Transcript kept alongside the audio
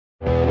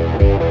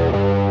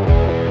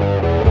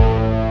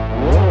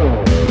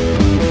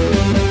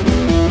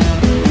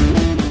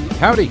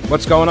Howdy,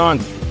 what's going on?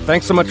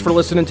 Thanks so much for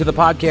listening to the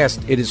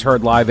podcast. It is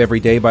heard live every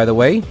day, by the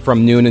way,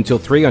 from noon until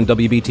 3 on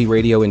WBT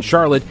Radio in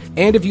Charlotte.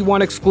 And if you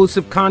want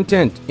exclusive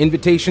content,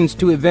 invitations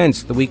to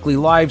events, the weekly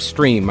live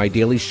stream, my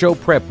daily show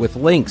prep with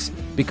links,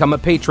 become a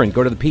patron.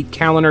 Go to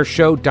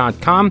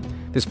thePeteCallenderShow.com.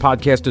 This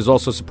podcast is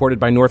also supported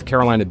by North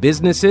Carolina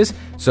businesses,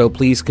 so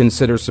please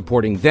consider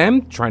supporting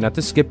them. Try not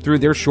to skip through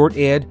their short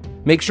ad.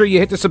 Make sure you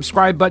hit the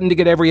subscribe button to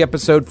get every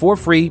episode for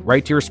free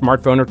right to your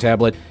smartphone or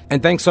tablet.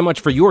 And thanks so much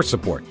for your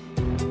support.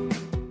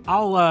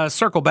 I'll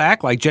circle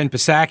back, like Jen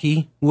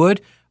Psaki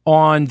would,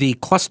 on the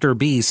Cluster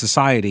B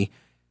Society.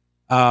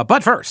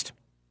 But first,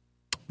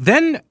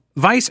 then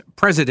Vice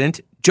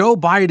President Joe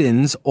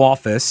Biden's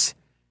office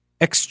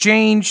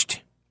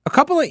exchanged a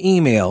couple of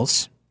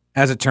emails,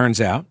 as it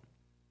turns out,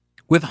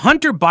 with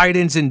Hunter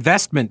Biden's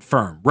investment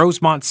firm,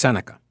 Rosemont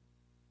Seneca.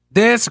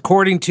 This,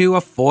 according to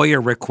a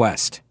FOIA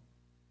request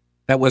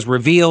that was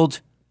revealed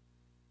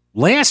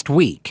last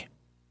week.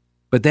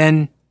 But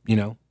then,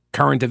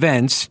 current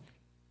events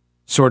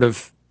sort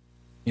of,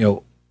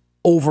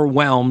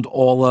 overwhelmed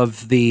all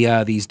of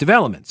these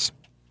developments.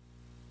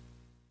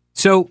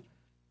 So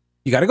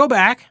you got to go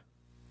back.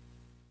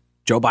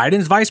 Joe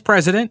Biden's vice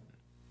president,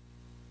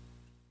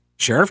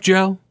 Sheriff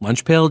Joe,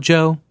 Lunch Pail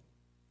Joe,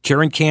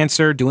 curing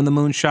cancer, doing the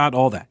moonshot,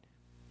 all that.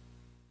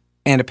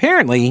 And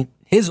apparently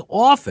his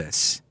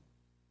office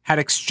had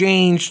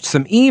exchanged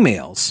some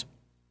emails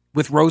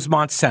with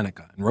Rosemont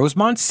Seneca. And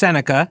Rosemont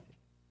Seneca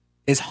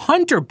is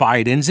Hunter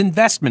Biden's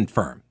investment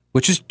firm,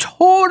 which is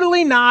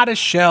totally not a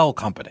shell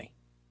company.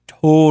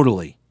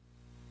 Totally.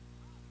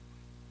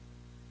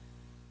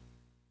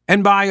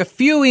 And by a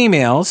few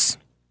emails,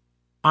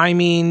 I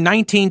mean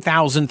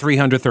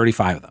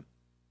 19,335 of them.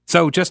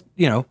 So just,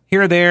 here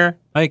or there,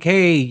 like,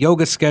 hey,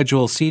 yoga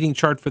schedule, seating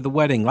chart for the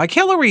wedding, like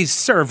Hillary's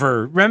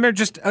server. Remember,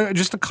 just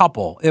a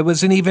couple. It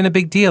wasn't even a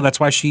big deal.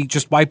 That's why she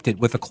just wiped it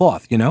with a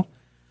cloth, The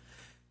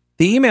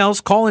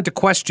emails call into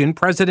question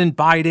President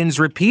Biden's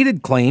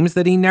repeated claims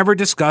that he never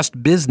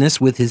discussed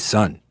business with his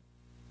son.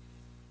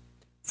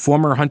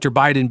 Former Hunter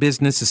Biden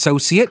business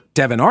associate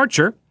Devin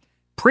Archer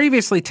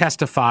previously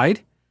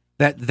testified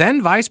that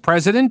then Vice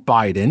President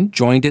Biden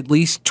joined at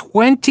least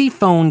 20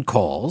 phone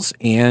calls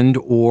and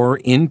or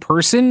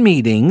in-person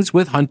meetings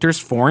with Hunter's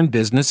foreign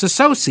business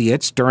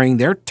associates during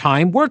their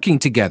time working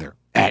together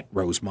at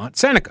Rosemont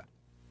Seneca.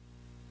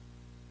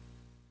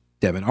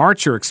 Devin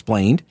Archer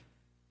explained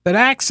that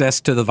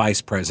access to the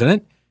vice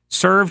president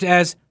served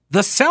as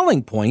the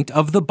selling point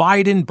of the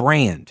Biden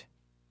brand,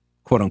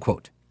 quote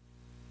unquote.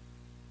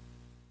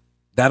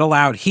 That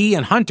allowed he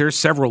and Hunter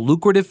several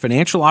lucrative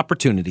financial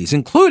opportunities,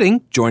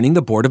 including joining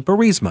the board of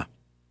Burisma.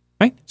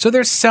 Right? So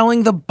they're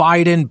selling the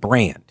Biden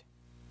brand.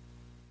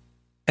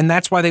 And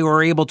that's why they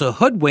were able to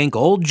hoodwink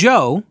old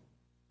Joe,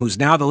 who's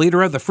now the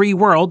leader of the free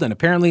world and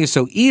apparently is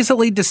so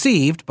easily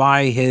deceived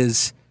by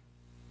his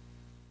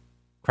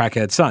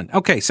crackhead son.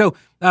 Okay, so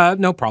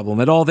no problem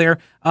at all there.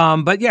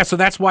 But yeah, so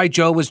that's why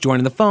Joe was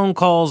joining the phone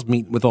calls,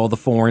 meeting with all the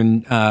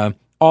foreign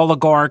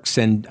oligarchs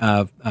and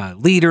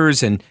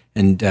leaders and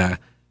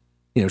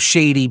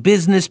shady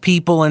business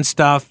people and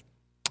stuff.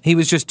 He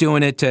was just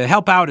doing it to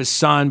help out his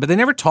son, but they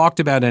never talked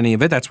about any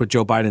of it. That's what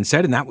Joe Biden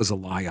said, and that was a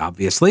lie,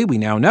 obviously. We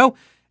now know.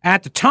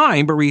 At the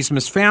time,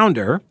 Burisma's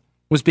founder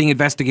was being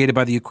investigated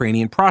by the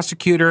Ukrainian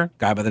prosecutor, a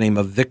guy by the name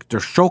of Viktor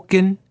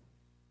Shokin,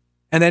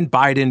 and then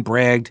Biden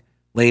bragged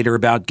later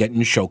about getting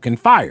Shokin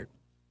fired.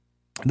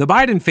 The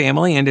Biden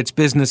family and its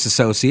business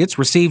associates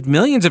received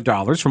millions of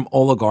dollars from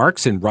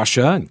oligarchs in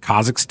Russia and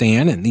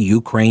Kazakhstan and the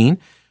Ukraine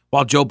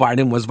while Joe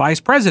Biden was vice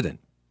president.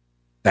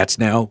 That's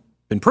now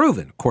been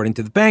proven, according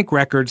to the bank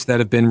records that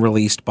have been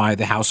released by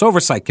the House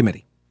Oversight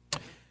Committee.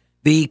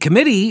 The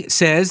committee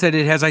says that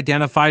it has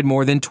identified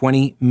more than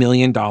 $20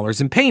 million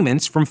in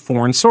payments from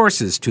foreign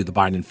sources to the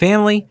Biden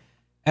family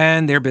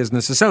and their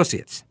business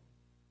associates.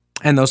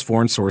 And those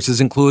foreign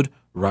sources include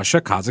Russia,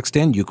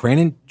 Kazakhstan, Ukraine,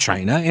 and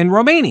China, and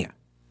Romania.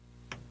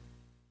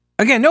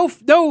 Again,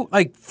 no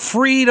like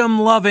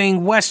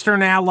freedom-loving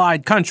Western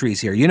allied countries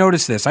here. You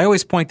notice this. I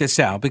always point this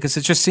out because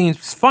it just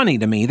seems funny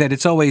to me that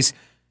it's always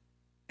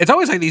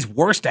like these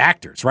worst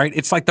actors, right?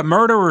 It's like the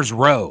murderer's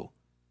row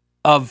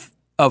of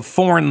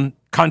foreign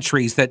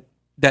countries that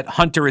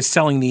Hunter is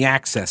selling the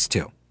access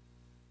to.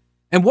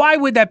 And why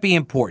would that be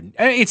important?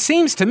 It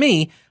seems to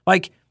me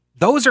like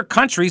those are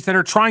countries that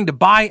are trying to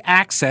buy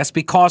access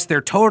because they're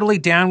totally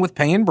down with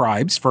paying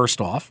bribes, first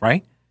off,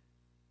 right?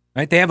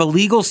 Right? They have a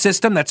legal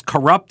system that's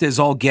corrupt as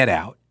all get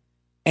out.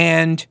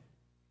 And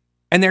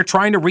they're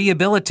trying to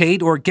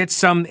rehabilitate or get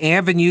some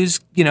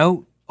avenues,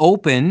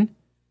 open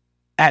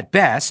at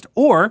best,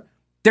 or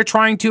they're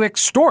trying to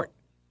extort.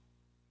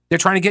 They're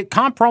trying to get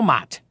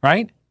compromat,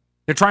 right?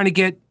 They're trying to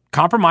get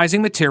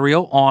compromising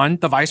material on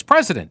the vice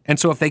president. And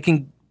so if they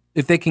can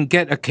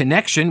get a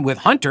connection with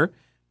Hunter,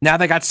 now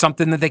they got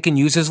something that they can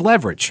use as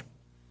leverage.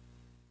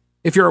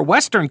 If you're a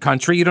Western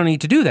country, you don't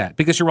need to do that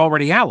because you're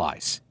already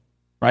allies,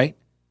 right?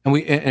 And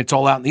it's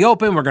all out in the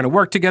open. We're going to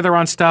work together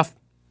on stuff.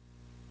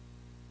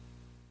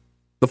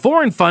 The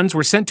foreign funds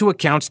were sent to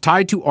accounts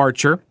tied to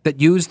Archer that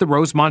used the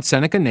Rosemont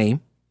Seneca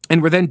name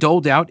and were then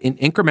doled out in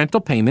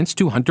incremental payments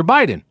to Hunter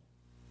Biden.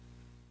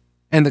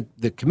 And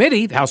the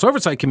committee, the House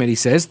Oversight Committee,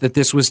 says that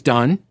this was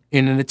done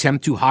in an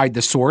attempt to hide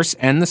the source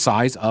and the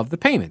size of the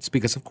payments,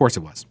 because of course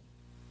it was.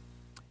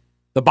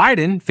 The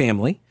Biden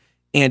family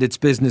and its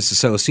business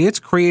associates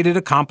created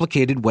a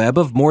complicated web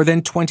of more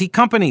than 20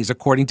 companies,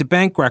 according to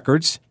bank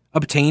records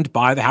obtained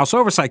by the House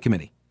Oversight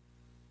Committee.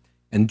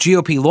 And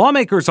GOP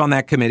lawmakers on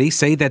that committee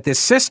say that this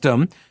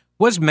system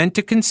was meant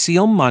to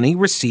conceal money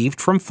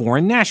received from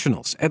foreign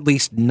nationals. At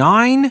least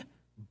 9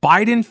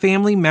 Biden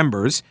family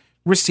members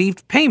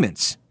received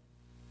payments.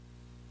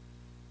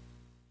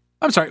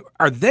 I'm sorry,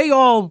 are they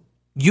all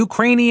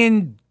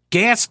Ukrainian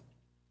gas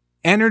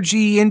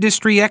energy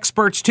industry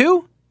experts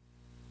too?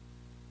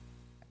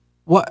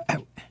 What?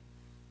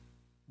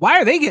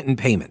 Why are they getting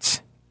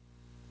payments?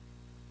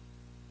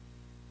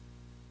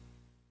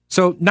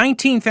 So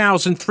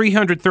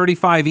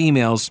 19,335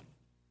 emails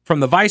from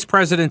the vice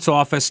president's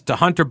office to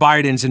Hunter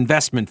Biden's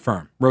investment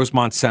firm,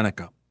 Rosemont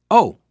Seneca.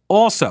 Oh,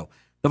 also,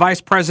 the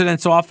vice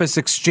president's office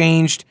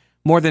exchanged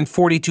more than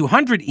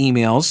 4,200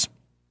 emails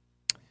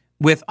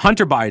with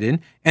Hunter Biden,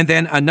 and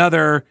then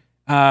another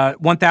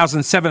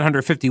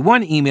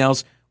 1,751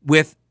 emails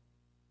with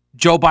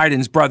Joe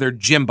Biden's brother,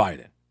 Jim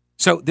Biden.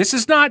 So this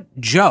is not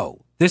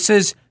Joe. This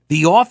is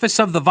the office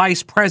of the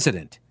vice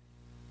president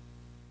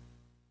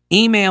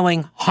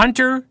emailing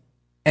Hunter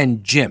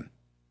and Jim,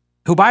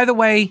 who, by the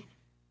way,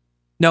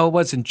 no, it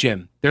wasn't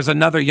Jim. There's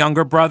another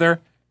younger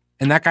brother,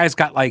 and that guy's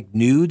got like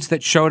nudes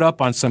that showed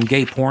up on some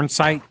gay porn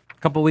site a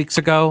couple weeks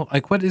ago.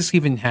 Like, what is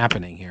even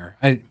happening here?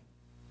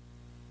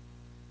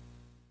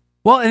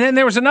 Well, and then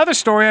there was another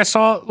story I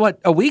saw,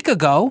 a week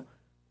ago,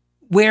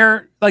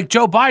 where like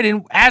Joe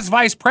Biden, as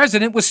vice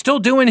president, was still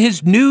doing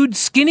his nude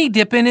skinny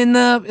dipping in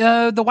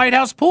the White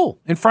House pool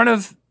in front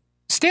of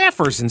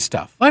staffers and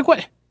stuff. Like,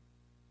 what?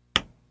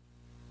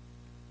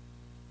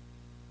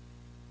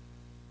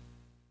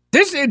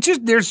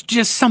 There's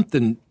just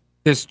something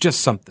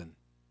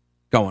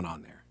going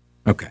on there.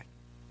 Okay.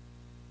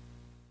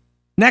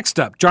 Next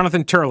up,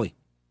 Jonathan Turley,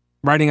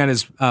 writing on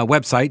his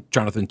website,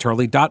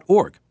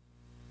 jonathanturley.org.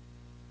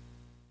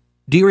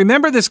 Do you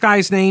remember this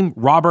guy's name,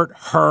 Robert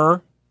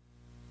Hur?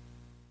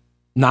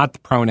 Not the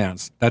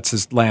pronouns. That's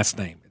his last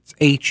name. It's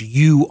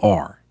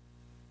H-U-R.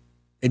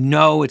 And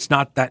no, it's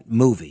not that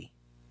movie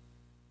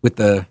with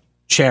the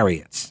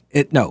chariots.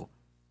 No.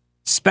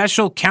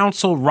 Special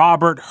Counsel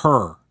Robert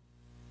Hur.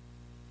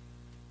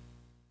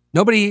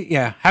 Nobody,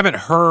 haven't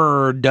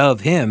heard of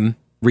him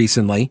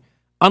recently,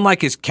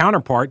 unlike his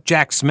counterpart,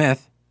 Jack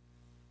Smith,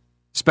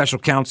 special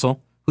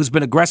counsel, who's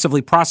been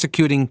aggressively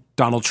prosecuting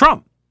Donald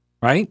Trump,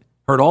 right?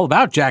 Heard all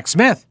about Jack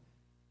Smith.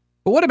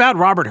 But what about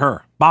Robert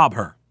Hur, Bob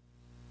Hur?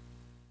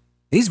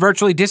 He's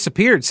virtually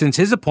disappeared since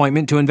his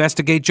appointment to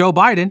investigate Joe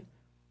Biden.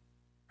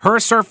 Hur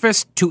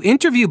surfaced to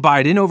interview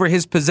Biden over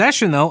his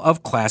possession, though,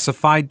 of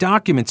classified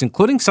documents,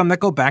 including some that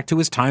go back to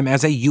his time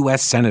as a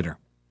U.S. senator,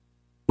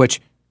 which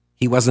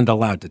he wasn't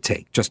allowed to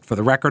take. Just for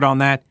the record on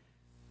that,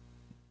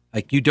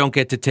 like, you don't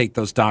get to take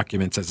those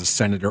documents as a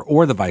senator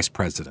or the vice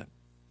president.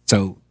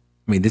 So,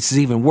 I mean, this is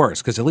even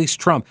worse because at least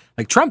Trump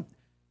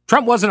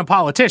wasn't a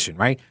politician,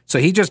 right? So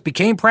he just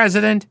became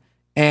president,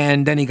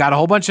 and then he got a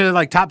whole bunch of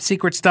like top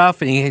secret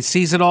stuff, and he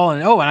sees it all,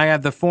 and I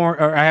have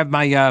I have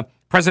my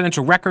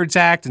Presidential Records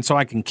Act, and so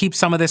I can keep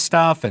some of this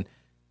stuff, and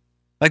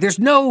like there's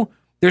no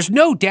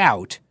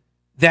doubt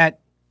that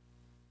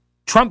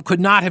Trump could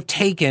not have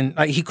taken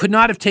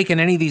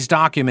any of these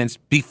documents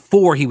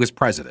before he was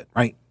president,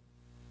 right?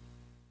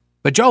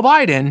 But Joe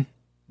Biden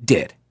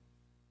did.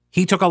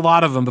 He took a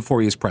lot of them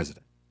before he was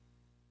president.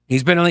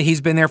 He's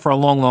been there for a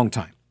long, long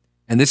time.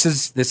 And this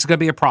is going to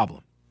be a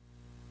problem.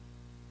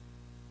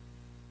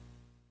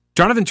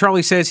 Jonathan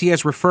Turley says he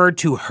has referred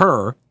to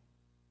Hur,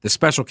 the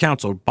special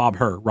counsel,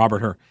 Robert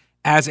Hur,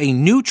 as a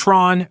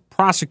neutron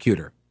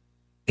prosecutor.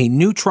 A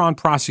neutron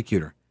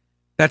prosecutor.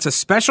 That's a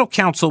special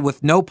counsel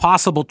with no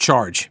possible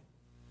charge.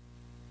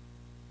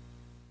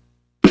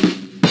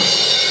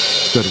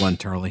 Good one,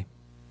 Turley.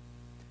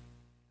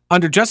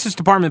 Under Justice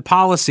Department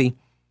policy,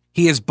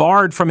 he is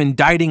barred from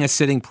indicting a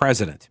sitting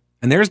president.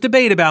 And there's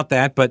debate about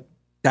that, but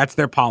that's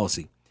their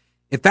policy.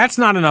 If that's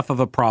not enough of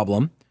a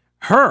problem,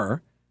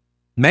 Hur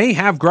may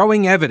have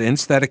growing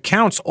evidence that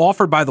accounts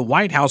offered by the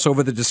White House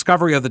over the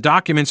discovery of the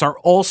documents are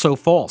also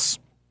false.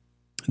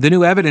 The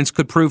new evidence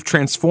could prove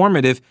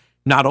transformative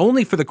not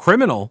only for the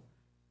criminal,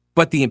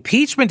 but the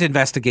impeachment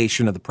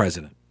investigation of the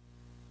president.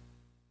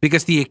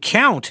 Because the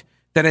account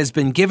that has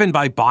been given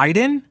by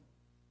Biden,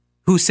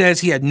 who says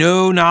he had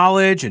no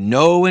knowledge and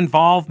no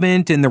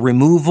involvement in the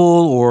removal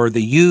or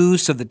the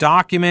use of the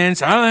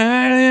documents,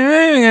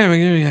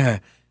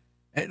 like,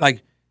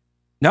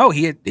 no,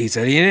 he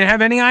said he didn't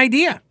have any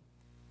idea.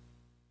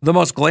 The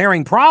most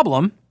glaring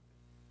problem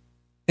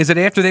is that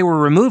after they were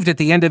removed at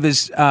the end of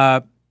his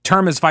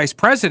term as vice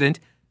president,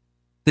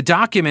 the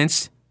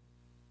documents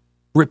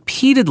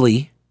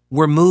repeatedly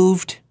were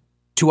moved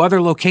to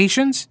other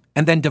locations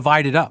and then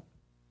divided up.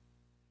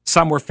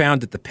 Some were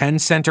found at the Penn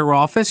Center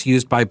office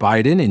used by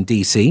Biden in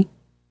D.C.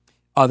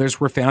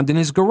 Others were found in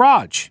his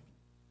garage.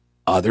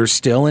 others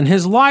still in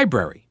his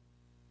library.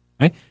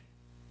 Right?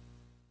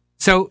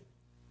 So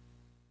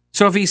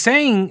if he's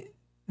saying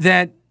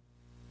that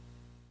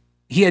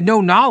he had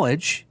no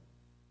knowledge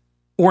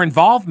or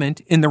involvement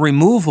in the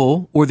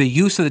removal or the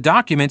use of the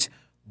documents,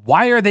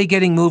 why are they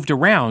getting moved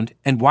around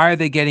and why are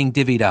they getting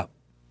divvied up?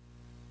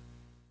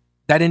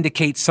 That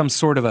indicates some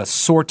sort of a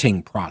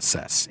sorting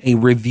process, a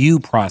review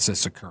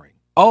process occurring.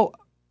 Oh,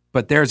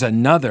 but there's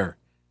another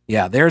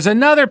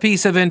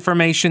piece of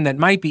information that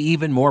might be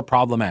even more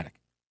problematic.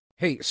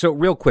 Hey, so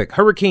real quick,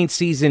 hurricane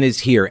season is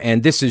here,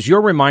 and this is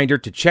your reminder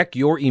to check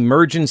your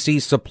emergency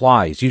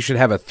supplies. You should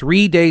have a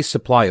 3-day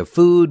supply of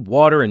food,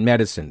 water, and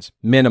medicines,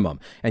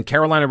 minimum. And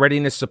Carolina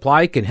Readiness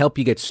Supply can help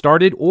you get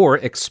started or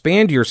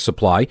expand your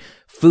supply.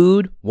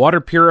 Food,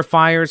 water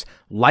purifiers,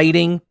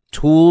 lighting,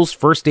 tools,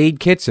 first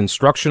aid kits,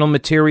 instructional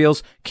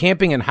materials,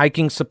 camping and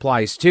hiking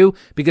supplies too,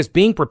 because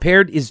being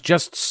prepared is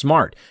just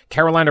smart.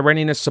 Carolina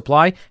Readiness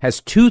Supply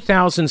has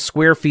 2,000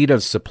 square feet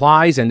of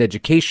supplies and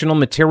educational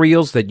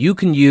materials that you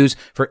can use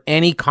for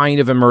any kind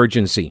of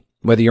emergency.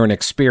 Whether you're an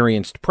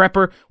experienced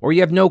prepper or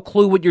you have no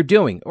clue what you're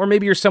doing, or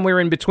maybe you're somewhere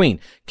in between,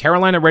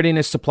 Carolina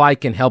Readiness Supply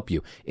can help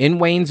you. In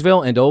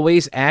Waynesville and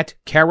always at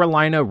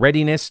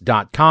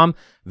carolinareadiness.com.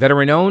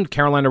 Veteran-owned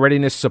Carolina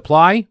Readiness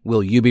Supply.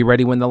 Will you be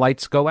ready when the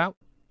lights go out?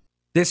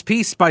 This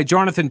piece by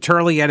Jonathan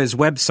Turley at his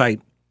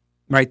website,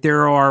 right,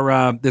 there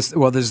are, there's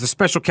the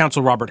special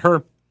counsel, Robert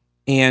Hur,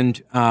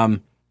 and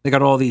they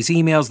got all these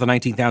emails, the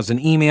 19,000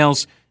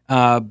 emails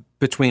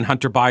between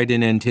Hunter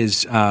Biden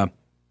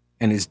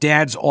and his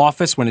dad's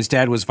office when his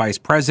dad was vice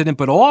president,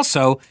 but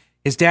also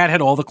his dad had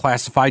all the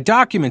classified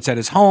documents at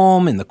his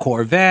home, in the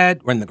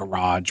Corvette, or in the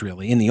garage,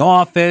 really, in the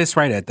office,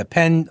 right, at the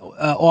Penn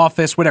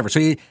office, whatever.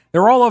 So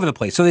they're all over the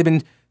place. So they've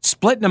been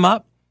splitting them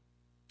up,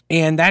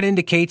 and that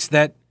indicates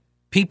that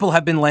people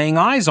have been laying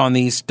eyes on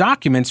these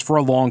documents for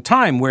a long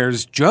time,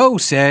 whereas Joe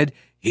said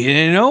he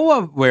didn't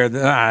know where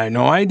I had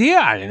no idea.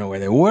 I didn't know where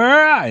they were.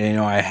 I didn't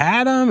know I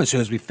had them. As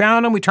soon as we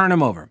found them, we turned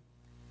them over.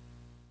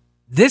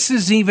 This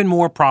is even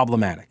more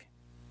problematic.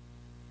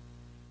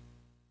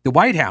 The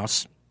White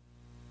House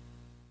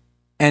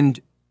and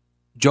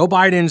Joe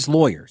Biden's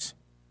lawyers,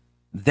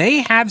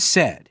 they have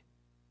said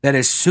that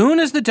as soon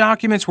as the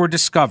documents were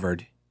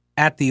discovered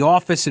at the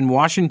office in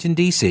Washington,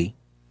 D.C.,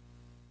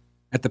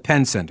 at the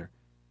Penn Center,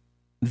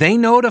 they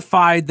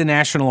notified the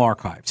National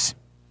Archives.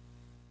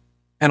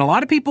 And a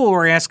lot of people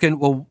were asking,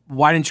 well,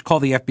 why didn't you call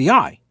the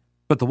FBI?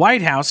 But the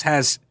White House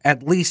has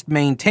at least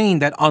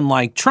maintained that,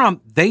 unlike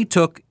Trump, they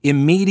took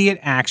immediate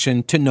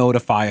action to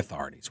notify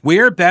authorities.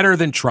 We're better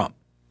than Trump.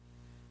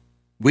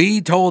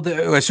 We told,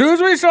 as soon as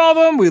we saw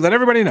them, we let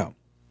everybody know.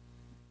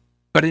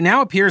 But it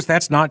now appears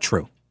that's not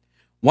true.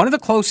 One of the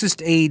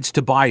closest aides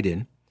to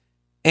Biden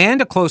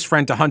and a close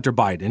friend to Hunter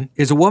Biden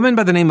is a woman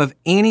by the name of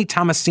Annie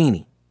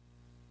Tomasini.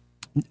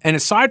 And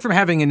aside from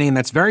having a name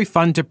that's very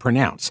fun to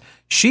pronounce,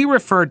 she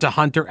referred to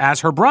Hunter as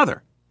her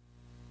brother.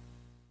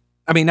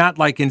 I mean, not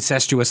like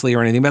incestuously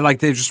or anything, but like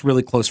they're just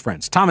really close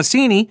friends.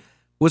 Tomasini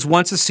was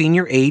once a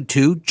senior aide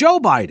to Joe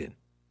Biden.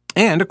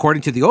 And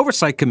according to the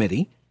Oversight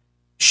Committee,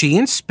 she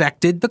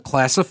inspected the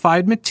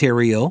classified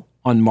material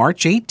on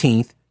March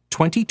 18th,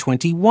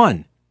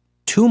 2021,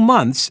 2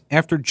 months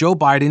after Joe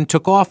Biden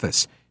took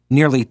office,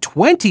 nearly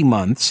 20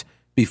 months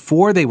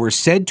before they were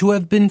said to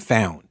have been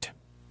found.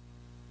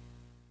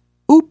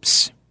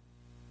 Oops.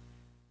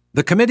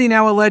 The committee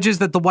now alleges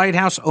that the White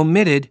House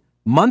omitted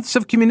months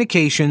of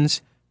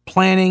communications,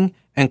 planning,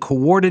 and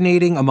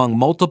coordinating among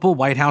multiple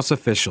White House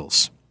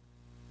officials.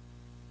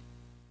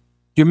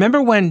 Do you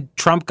remember when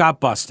Trump got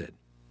busted?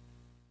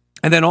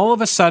 And then all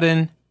of a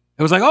sudden,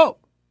 it was like,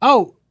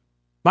 oh,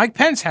 Mike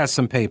Pence has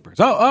some papers.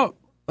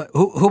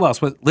 Who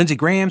else? Was Lindsey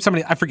Graham?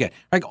 Somebody, I forget.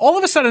 Like all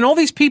of a sudden, all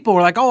these people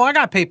were like, oh, I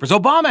got papers.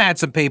 Obama had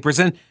some papers.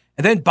 And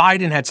then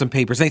Biden had some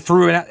papers. They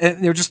threw it out.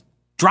 And they were just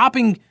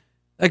dropping.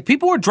 Like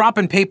people were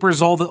dropping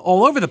papers all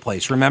over the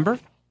place, remember?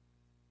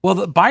 Well,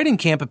 the Biden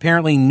camp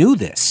apparently knew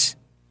this.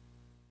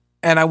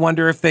 And I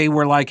wonder if they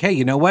were like, hey,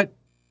 you know what?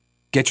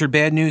 Get your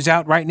bad news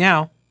out right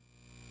now.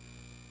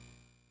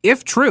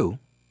 If true,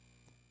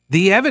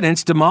 the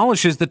evidence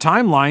demolishes the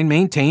timeline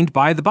maintained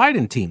by the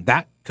Biden team.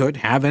 That could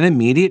have an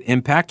immediate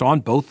impact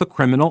on both the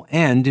criminal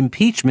and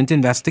impeachment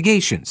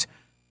investigations.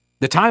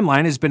 The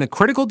timeline has been a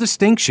critical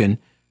distinction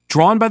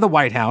drawn by the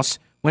White House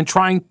when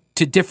trying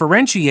to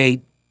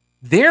differentiate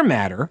their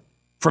matter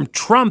from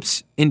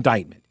Trump's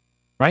indictment,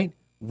 right?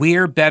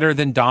 We're better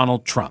than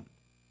Donald Trump.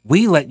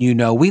 We let you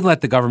know. We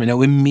let the government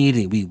know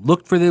immediately. We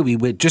looked for the. We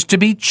would just to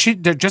be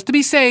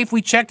safe.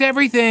 We checked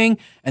everything,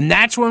 and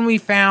that's when we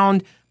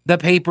found the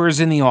papers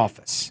in the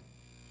office,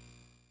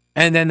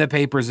 and then the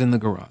papers in the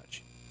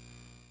garage,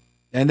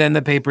 and then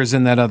the papers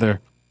in that other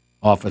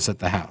office at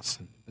the house,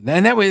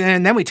 and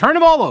then we turned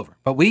them all over.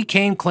 But we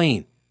came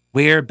clean.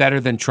 We're better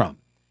than Trump,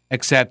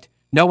 except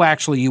no,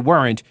 actually, you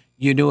weren't.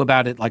 You knew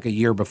about it like a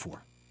year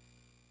before,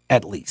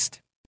 at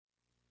least.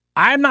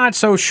 I'm not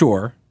so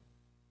sure,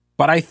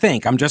 but I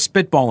think, I'm just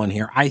spitballing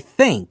here, I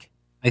think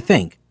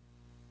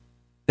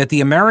that the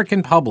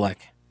American public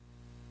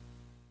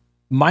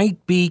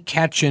might be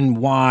catching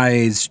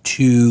wise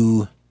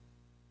to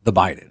the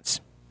Bidens.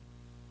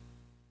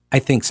 I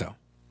think so.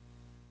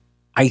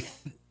 I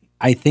think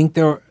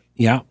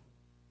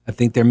I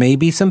think there may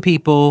be some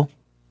people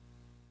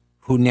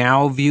who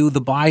now view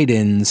the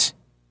Bidens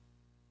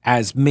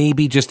as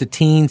maybe just a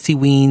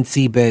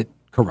teensy-weensy bit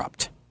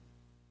corrupt.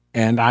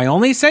 And I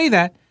only say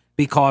that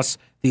because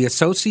the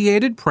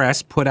Associated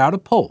Press put out a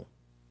poll,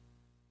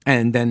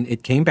 and then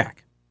it came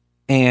back.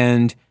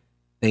 And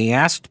they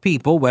asked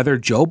people whether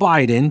Joe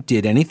Biden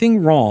did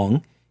anything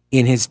wrong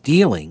in his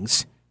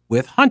dealings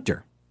with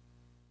Hunter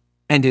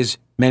and his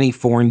many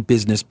foreign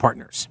business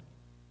partners.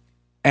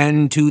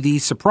 And to the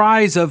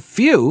surprise of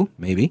few,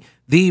 maybe,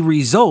 the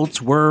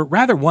results were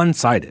rather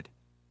one-sided.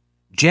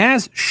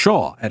 Jazz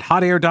Shaw at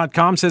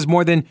hotair.com says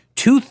more than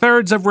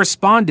 2/3 of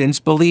respondents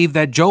believe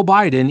that Joe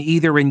Biden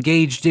either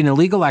engaged in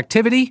illegal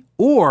activity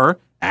or,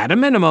 at a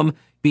minimum,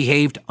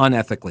 behaved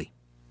unethically.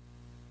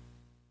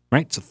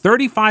 Right? So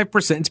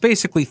 35%, it's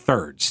basically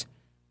thirds.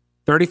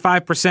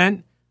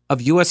 35%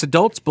 of U.S.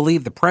 adults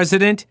believe the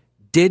president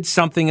did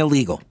something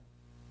illegal.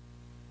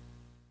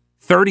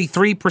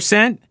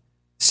 33%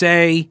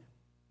 say,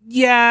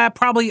 yeah,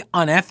 probably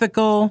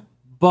unethical,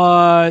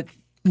 but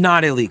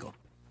not illegal.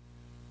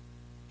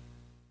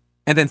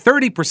 And then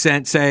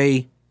 30%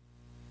 say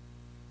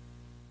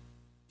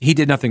he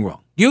did nothing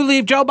wrong. You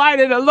leave Joe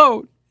Biden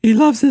alone. He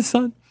loves his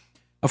son.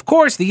 Of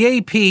course, the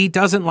AP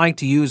doesn't like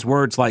to use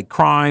words like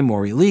crime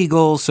or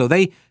illegal, so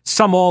they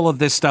sum all of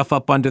this stuff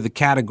up under the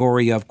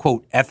category of,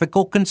 quote,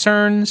 ethical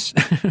concerns.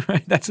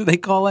 Right? That's what they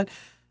call it.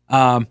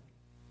 But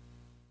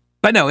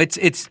no,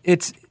 it's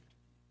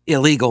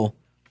illegal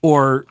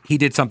or he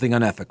did something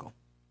unethical.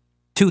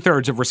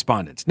 2/3 of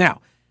respondents. Now,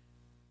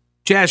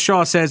 Jazz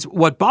Shaw says,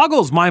 what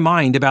boggles my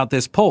mind about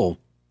this poll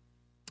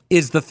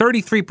is the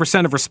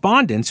 33% of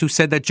respondents who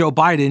said that Joe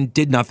Biden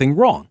did nothing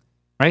wrong,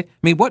 right? I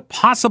mean, what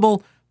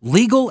possible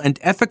legal and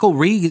ethical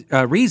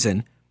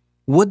reason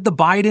would the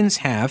Bidens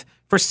have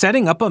for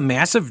setting up a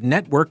massive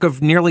network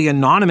of nearly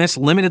anonymous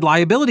limited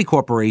liability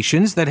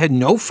corporations that had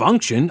no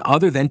function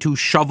other than to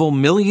shovel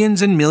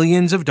millions and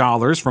millions of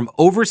dollars from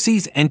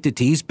overseas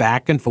entities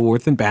back and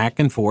forth,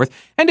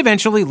 and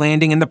eventually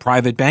landing in the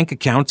private bank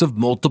accounts of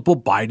multiple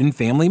Biden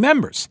family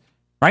members,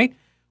 right?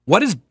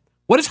 What is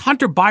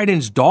Hunter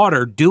Biden's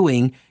daughter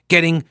doing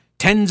getting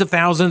tens of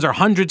thousands or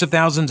hundreds of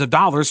thousands of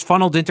dollars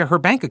funneled into her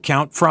bank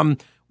account from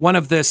one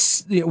of the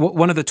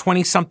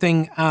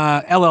 20-something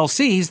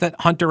LLCs that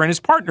Hunter and his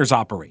partners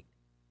operate?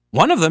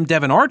 One of them,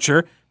 Devin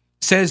Archer,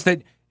 says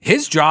that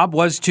his job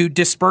was to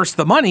disperse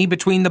the money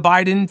between the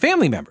Biden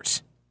family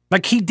members.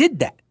 Like, he did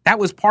that. That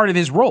was part of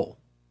his role.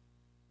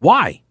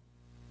 Why?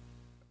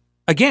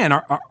 Again,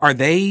 are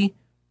they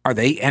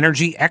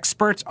energy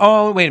experts?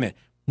 Oh, wait a minute.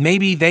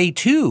 Maybe they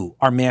too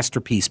are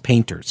masterpiece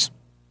painters.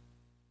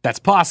 That's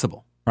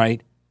possible,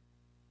 right?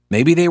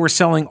 Maybe they were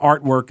selling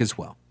artwork as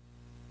well.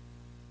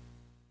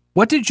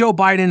 What did Joe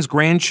Biden's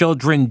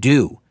grandchildren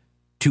do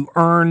to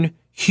earn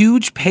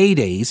huge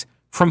paydays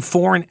from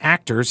foreign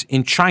actors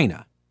in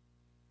China,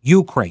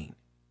 Ukraine,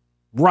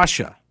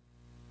 Russia,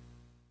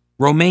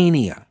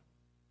 Romania,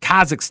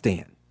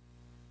 Kazakhstan?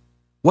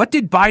 What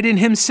did Biden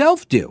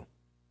himself do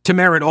to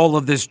merit all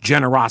of this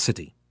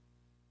generosity?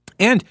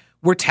 And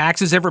were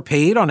taxes ever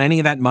paid on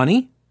any of that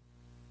money?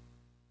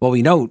 Well,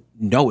 we know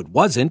it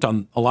wasn't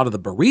on a lot of the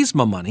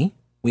Burisma money.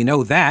 We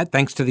know that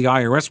thanks to the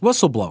IRS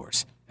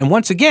whistleblowers. And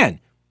once again,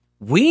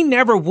 we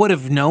never would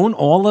have known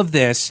all of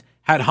this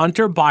had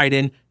Hunter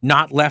Biden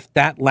not left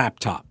that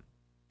laptop.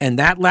 And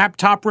that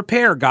laptop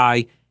repair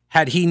guy,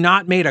 had he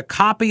not made a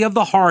copy of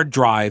the hard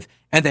drive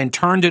and then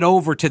turned it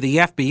over to the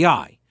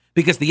FBI,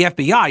 because the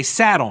FBI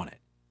sat on it.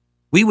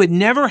 We would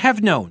never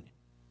have known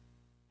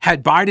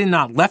had Biden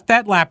not left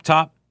that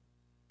laptop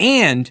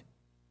and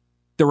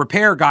the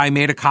repair guy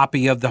made a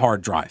copy of the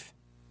hard drive.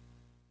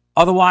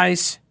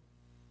 Otherwise,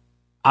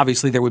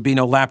 obviously there would be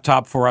no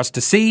laptop for us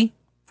to see,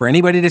 for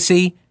anybody to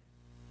see.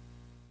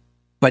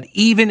 But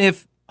even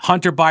if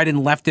Hunter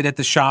Biden left it at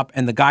the shop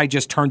and the guy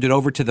just turned it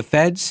over to the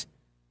feds,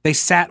 they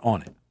sat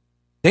on it.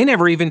 They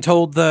never even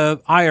told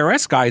the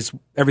IRS guys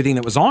everything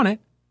that was on it.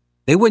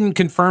 They wouldn't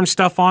confirm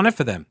stuff on it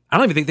for them. I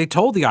don't even think they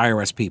told the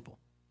IRS people.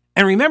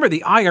 And remember,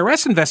 the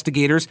IRS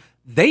investigators,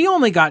 they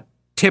only got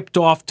tipped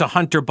off to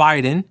Hunter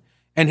Biden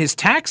and his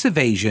tax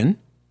evasion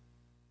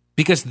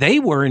because they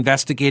were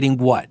investigating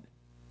what?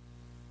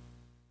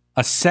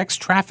 A sex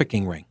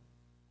trafficking ring,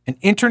 an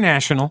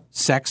international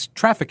sex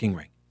trafficking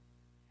ring.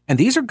 And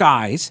these are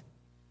guys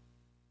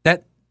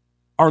that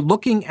are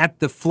looking at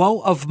the flow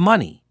of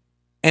money.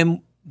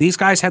 And these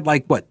guys had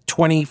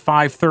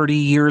 25, 30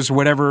 years or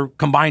whatever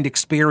combined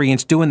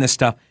experience doing this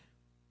stuff.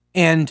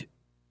 And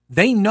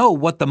they know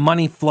what the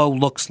money flow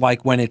looks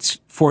like when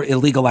it's for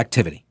illegal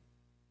activity.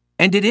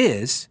 And it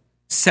is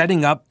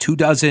setting up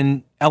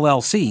 24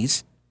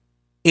 LLCs.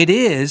 It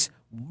is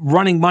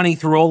running money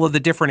through all of the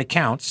different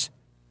accounts.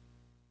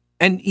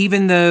 And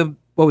even the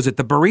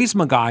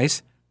Burisma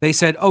guys, they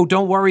said, oh,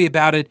 don't worry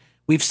about it.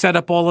 We've set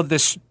up all of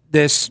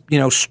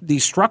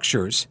these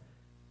structures.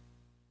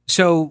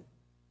 So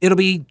it'll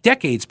be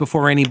decades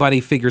before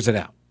anybody figures it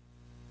out.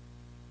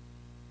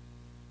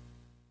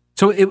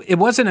 So it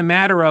wasn't a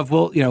matter of,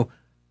 well,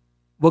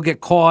 we'll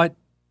get caught,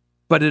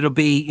 but it'll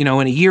be, in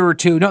a year or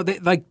two. No,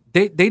 they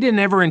didn't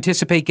ever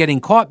anticipate getting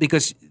caught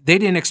because they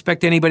didn't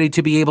expect anybody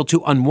to be able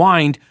to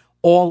unwind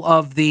all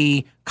of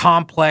the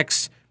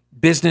complex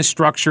business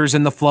structures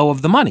and the flow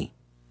of the money.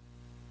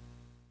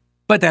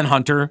 But then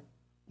Hunter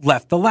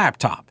left the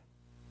laptop.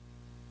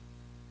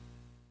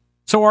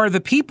 So are the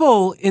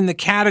people in the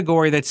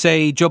category that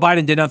say Joe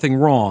Biden did nothing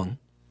wrong,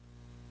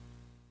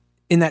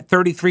 in that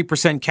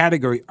 33%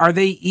 category, are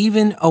they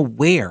even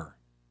aware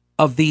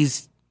of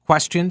these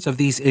questions, of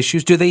these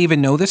issues? Do they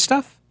even know this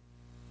stuff?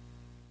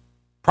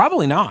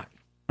 Probably not,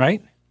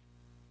 right?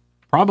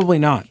 Probably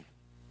not.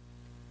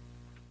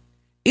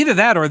 Either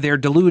that or they're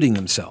deluding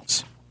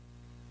themselves.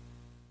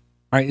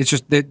 Right? It's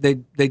just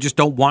they just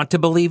don't want to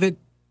believe it.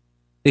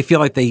 They feel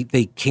like they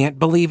can't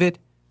believe it.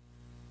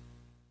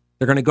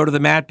 They're going to go to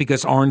the mat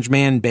because Orange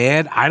Man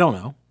bad. I don't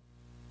know.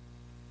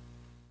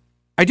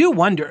 I do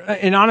wonder,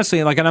 and honestly,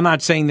 and I'm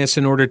not saying this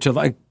in order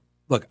to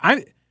look,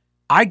 I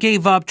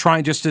gave up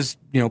trying, just as,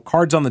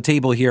 cards on the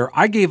table here,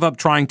 I gave up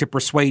trying to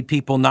persuade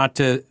people not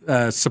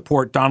to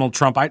support Donald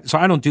Trump. So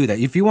I don't do that.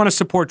 If you want to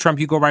support Trump,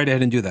 you go right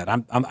ahead and do that.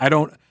 I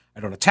don't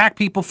attack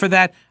people for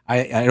that.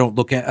 I don't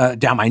look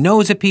down my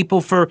nose at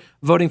people for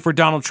voting for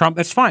Donald Trump.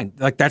 That's fine.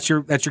 That's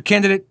your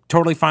candidate.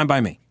 Totally fine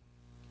by me.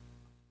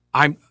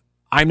 I'm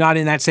not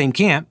in that same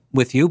camp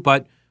with you,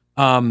 but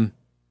I'm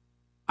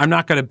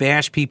not going to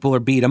bash people or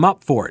beat them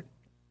up for it.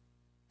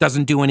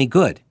 Doesn't do any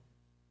good,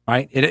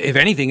 right? If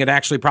anything, it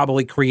actually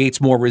probably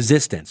creates more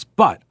resistance.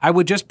 But I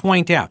would just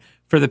point out,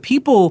 for the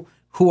people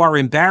who are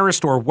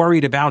embarrassed or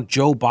worried about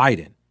Joe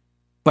Biden,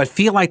 but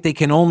feel like they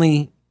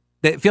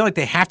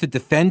have to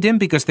defend him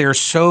because they're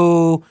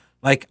so,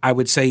 I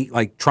would say,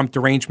 Trump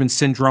derangement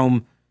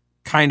syndrome,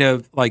 kind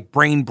of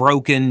brain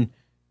broken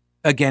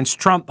against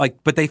Trump,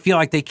 but they feel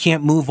like they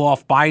can't move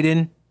off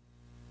Biden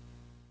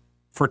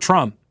for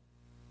Trump.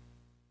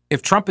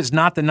 If Trump is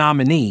not the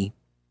nominee,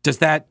 does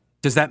that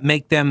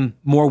make them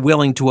more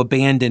willing to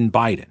abandon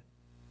Biden?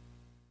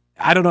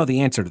 I don't know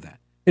the answer to that.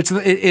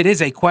 It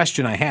is a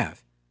question I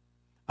have.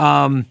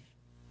 But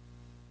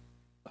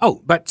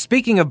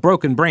speaking of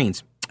broken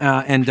brains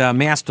and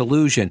mass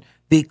delusion,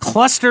 the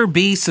Cluster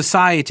B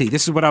Society.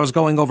 This is what I was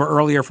going over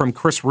earlier from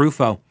Chris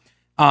Rufo.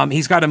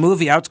 He's got a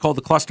movie out. It's called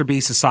The Cluster B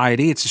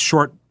Society. It's a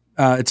short.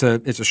 It's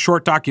a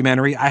short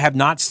documentary. I have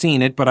not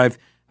seen it, but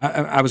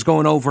I was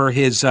going over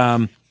his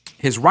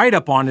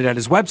write-up on it at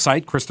his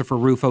website,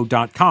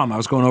 ChristopherRufo.com. I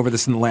was going over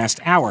this in the last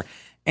hour.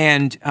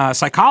 And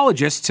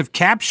psychologists have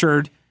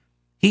captured,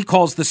 he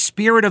calls, the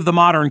spirit of the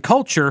modern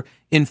culture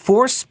in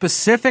 4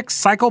 specific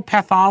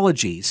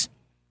psychopathologies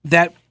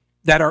that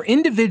are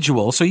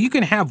individual. So you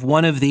can have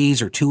one of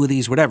these or 2 of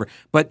these, whatever.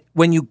 But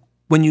when you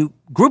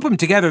group them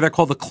together, they're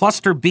called the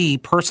Cluster B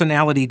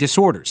personality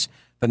disorders: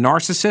 the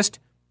narcissist,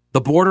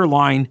 the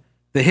borderline,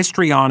 the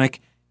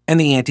histrionic, and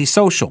the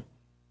antisocial.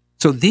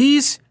 So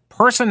these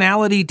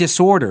personality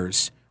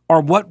disorders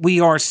are what we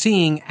are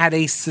seeing at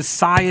a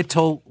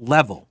societal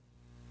level.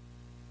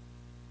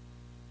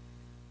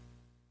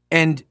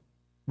 And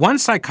one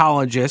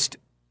psychologist,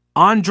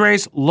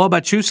 Andres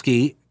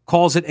Lobachewski,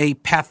 calls it a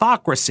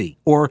pathocracy,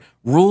 or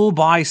rule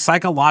by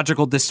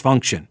psychological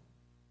dysfunction.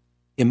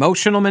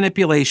 Emotional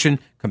manipulation,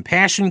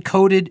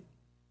 compassion-coded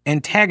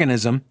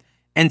antagonism,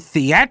 and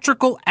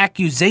theatrical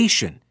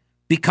accusation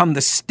become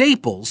the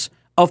staples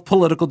of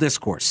political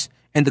discourse.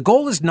 And the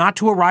goal is not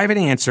to arrive at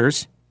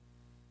answers.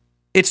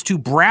 It's to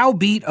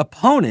browbeat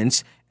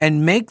opponents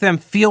and make them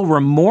feel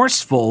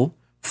remorseful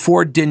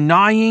for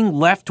denying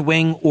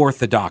left-wing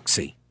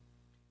orthodoxy.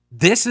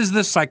 This is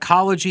the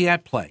psychology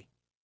at play.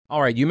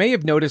 All right, you may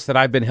have noticed that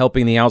I've been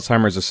helping the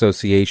Alzheimer's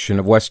Association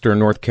of Western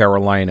North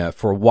Carolina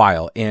for a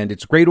while, and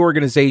it's a great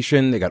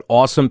organization. They got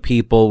awesome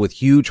people with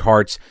huge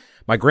hearts.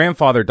 My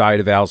grandfather died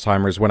of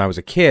Alzheimer's when I was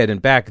a kid,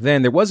 and back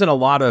then there wasn't a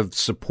lot of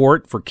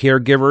support for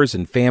caregivers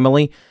and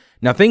family.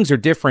 Now, things are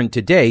different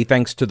today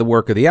thanks to the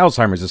work of the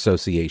Alzheimer's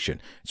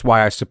Association. It's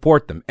why I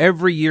support them.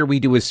 Every year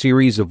we do a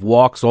series of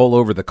walks all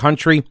over the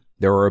country.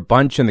 There are a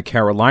bunch in the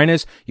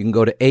Carolinas. You can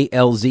go to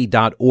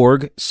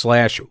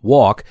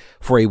alz.org/walk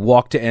for a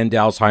walk to end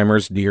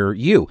Alzheimer's near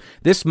you.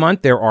 This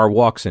month, there are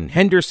walks in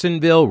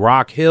Hendersonville,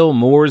 Rock Hill,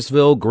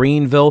 Mooresville,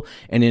 Greenville,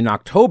 and in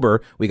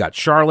October, we got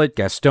Charlotte,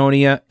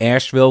 Gastonia,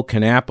 Asheville,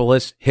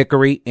 Kannapolis,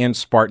 Hickory, and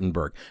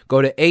Spartanburg.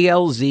 Go to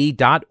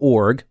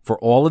alz.org for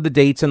all of the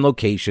dates and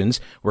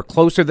locations. We're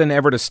closer than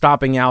ever to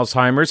stopping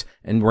Alzheimer's,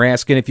 and we're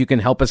asking if you can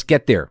help us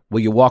get there. Will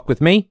you walk with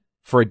me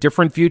for a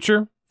different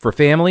future, for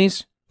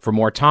families, for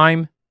more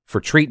time,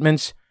 for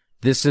treatments?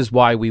 This is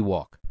why we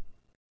walk.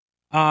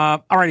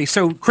 Alrighty,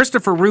 so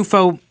Christopher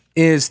Rufo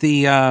is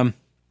the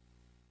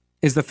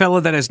fellow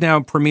that has now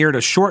premiered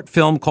a short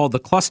film called The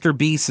Cluster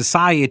B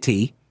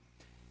Society,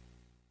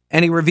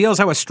 and he reveals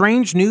how a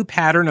strange new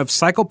pattern of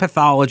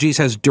psychopathologies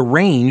has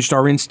deranged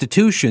our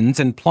institutions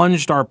and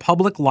plunged our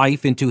public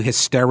life into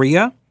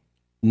hysteria,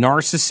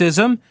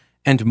 narcissism,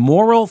 and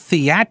moral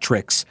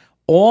theatrics,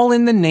 all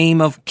in the name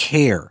of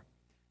care.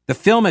 The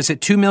film has hit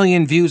 2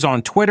 million views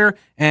on Twitter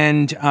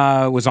and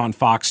was on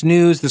Fox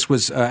News. This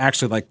was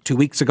actually like 2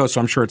 weeks ago,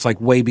 so I'm sure it's like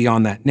way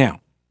beyond that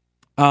now.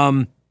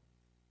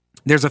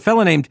 There's a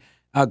fellow named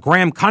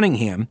Graham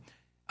Cunningham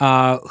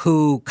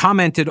who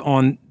commented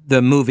on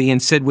the movie and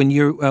said, "When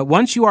you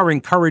once you are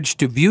encouraged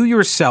to view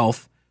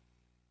yourself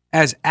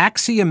as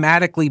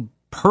axiomatically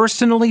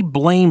personally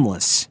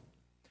blameless,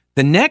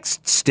 the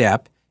next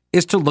step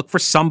is to look for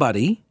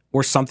somebody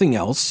or something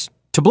else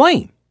to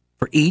blame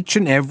for each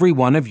and every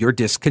one of your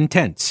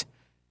discontents.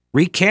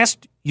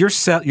 Recast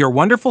your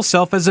wonderful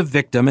self as a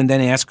victim and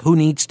then ask who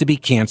needs to be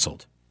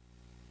canceled."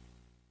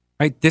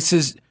 Right? This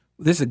is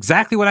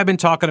exactly what I've been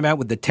talking about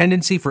with the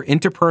tendency for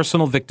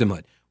interpersonal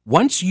victimhood.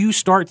 Once you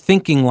start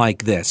thinking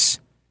like this,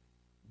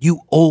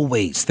 you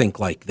always think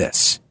like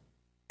this.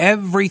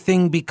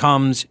 Everything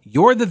becomes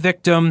you're the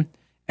victim,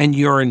 and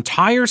your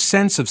entire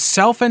sense of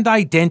self and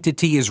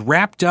identity is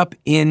wrapped up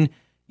in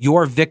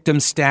your victim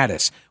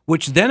status,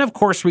 which then, of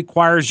course,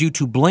 requires you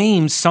to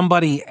blame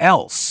somebody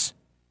else.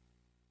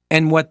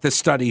 And what the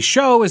studies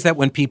show is that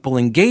when people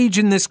engage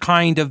in this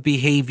kind of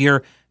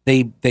behavior,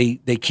 they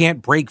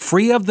can't break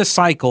free of the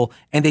cycle,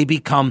 and they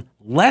become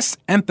less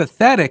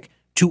empathetic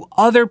to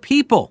other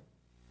people.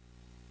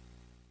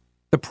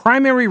 The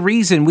primary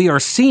reason we are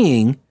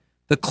seeing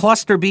the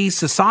cluster B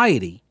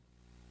society,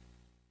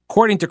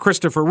 according to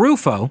Christopher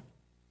Rufo,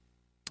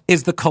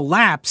 is the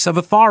collapse of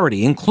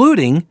authority,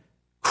 including,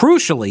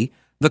 crucially,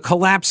 the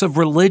collapse of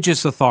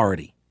religious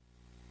authority.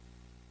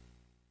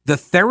 The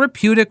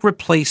therapeutic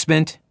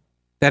replacement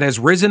that has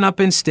risen up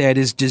instead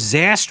is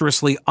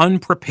disastrously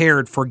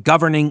unprepared for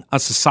governing a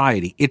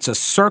society. It's a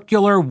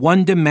circular,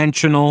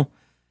 one-dimensional,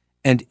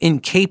 and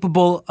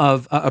incapable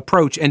of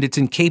approach, and it's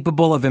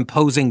incapable of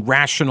imposing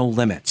rational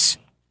limits.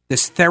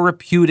 This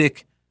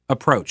therapeutic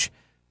approach.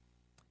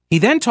 He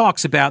then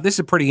talks about, this is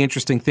a pretty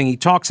interesting thing, he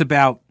talks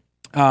about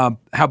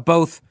how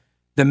both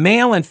the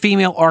male and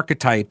female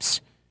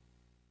archetypes,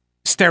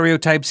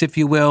 stereotypes, if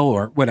you will,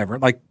 or whatever,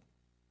 like,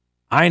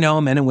 I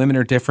know men and women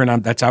are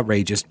different, that's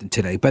outrageous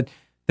today, but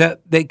that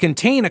they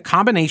contain a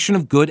combination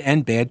of good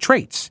and bad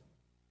traits,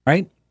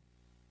 right?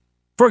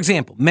 For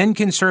example, men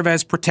can serve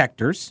as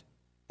protectors,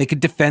 they can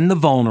defend the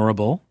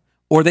vulnerable,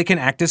 or they can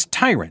act as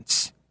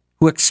tyrants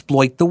who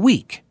exploit the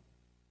weak,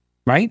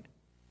 right?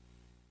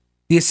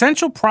 The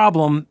essential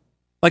problem,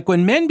 like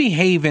when men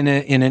behave in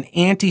an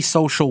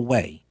antisocial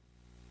way,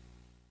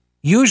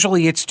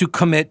 usually it's to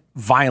commit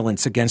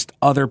violence against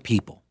other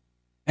people.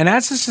 And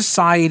as a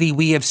society,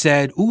 we have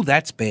said, ooh,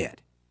 that's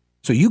bad.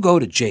 So you go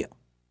to jail.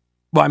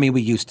 Well, I mean,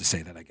 we used to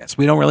say that, I guess.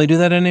 We don't really do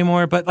that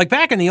anymore. But like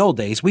back in the old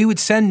days, we would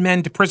send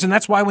men to prison.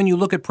 That's why when you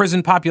look at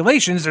prison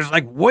populations, there's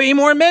like way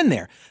more men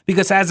there.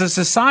 Because as a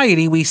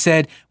society, we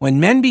said when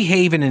men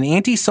behave in an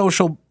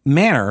antisocial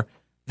manner,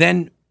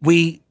 then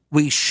we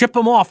ship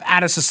them off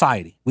out of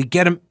society. We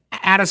get them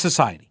out of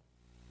society.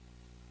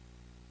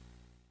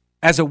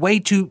 As a way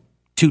to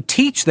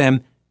teach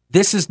them,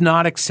 this is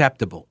not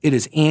acceptable. It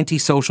is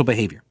antisocial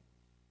behavior.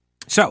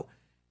 So,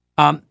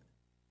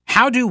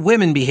 how do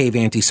women behave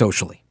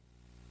antisocially?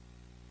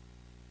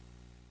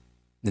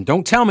 And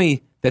don't tell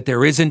me that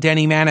there isn't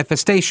any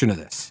manifestation of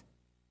this.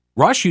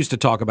 Rush used to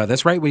talk about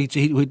this, right?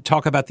 He would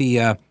talk about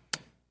the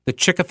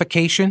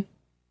chickification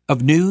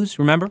of news,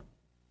 remember?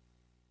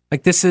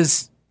 Like this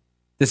is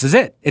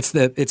it.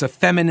 It's a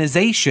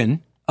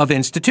feminization of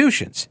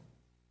institutions.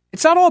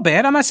 It's not all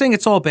bad. I'm not saying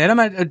it's all bad. I'm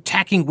not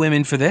attacking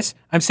women for this.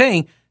 I'm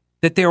saying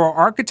that there are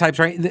archetypes,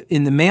 right,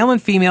 in the male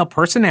and female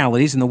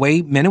personalities and the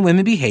way men and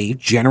women behave,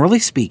 generally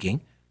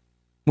speaking.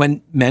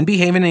 When men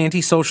behave in an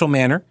antisocial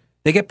manner,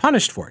 they get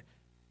punished for it.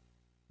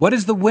 What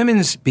is the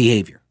women's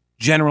behavior,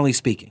 generally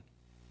speaking?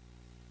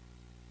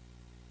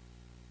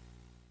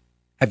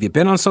 Have you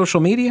been on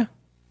social media?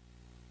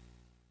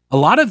 A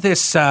lot of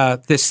this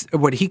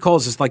what he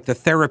calls is like the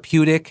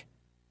therapeutic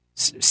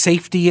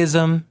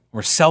safetyism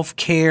or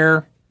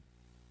self-care,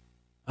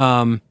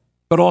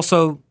 but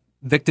also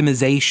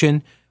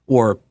victimization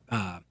or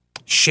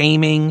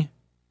shaming,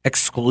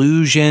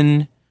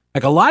 exclusion.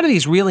 Like a lot of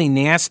these really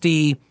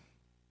nasty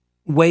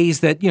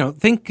ways that,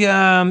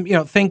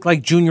 think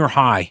like junior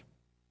high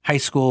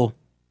school,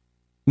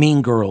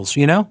 mean girls,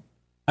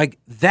 like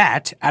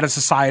that at a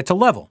societal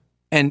level.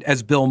 And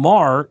as Bill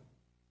Maher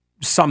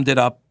summed it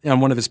up on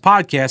one of his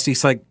podcasts,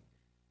 he's like,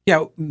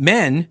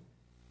 when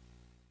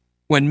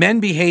men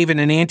behave in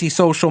an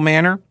antisocial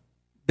manner,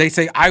 they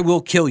say, I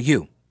will kill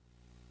you.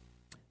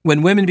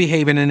 When women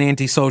behave in an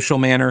antisocial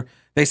manner,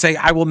 they say,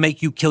 I will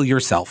make you kill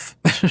yourself.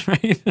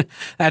 Right?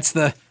 That's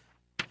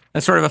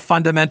sort of a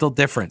fundamental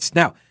difference.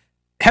 Now,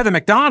 Heather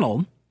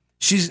McDonald,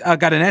 she's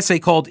got an essay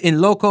called In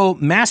Loco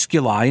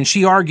Masculi, and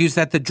she argues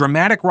that the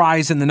dramatic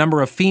rise in the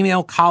number of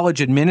female college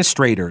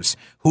administrators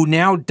who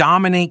now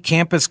dominate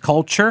campus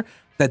culture,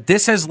 that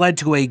this has led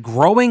to a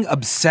growing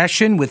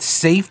obsession with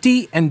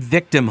safety and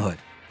victimhood.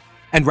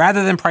 And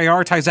rather than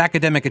prioritize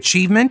academic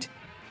achievement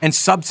and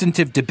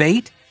substantive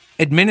debate,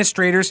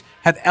 administrators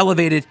have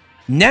elevated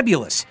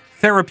nebulous,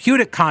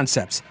 therapeutic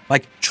concepts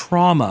like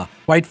trauma,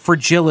 white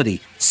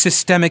fragility,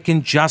 systemic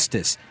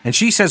injustice. And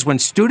she says when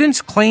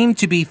students claim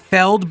to be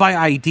felled by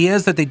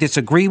ideas that they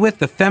disagree with,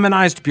 the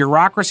feminized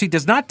bureaucracy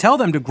does not tell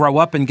them to grow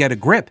up and get a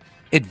grip.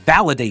 It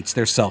validates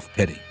their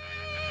self-pity.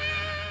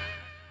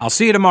 I'll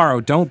see you tomorrow.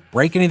 Don't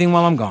break anything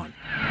while I'm gone.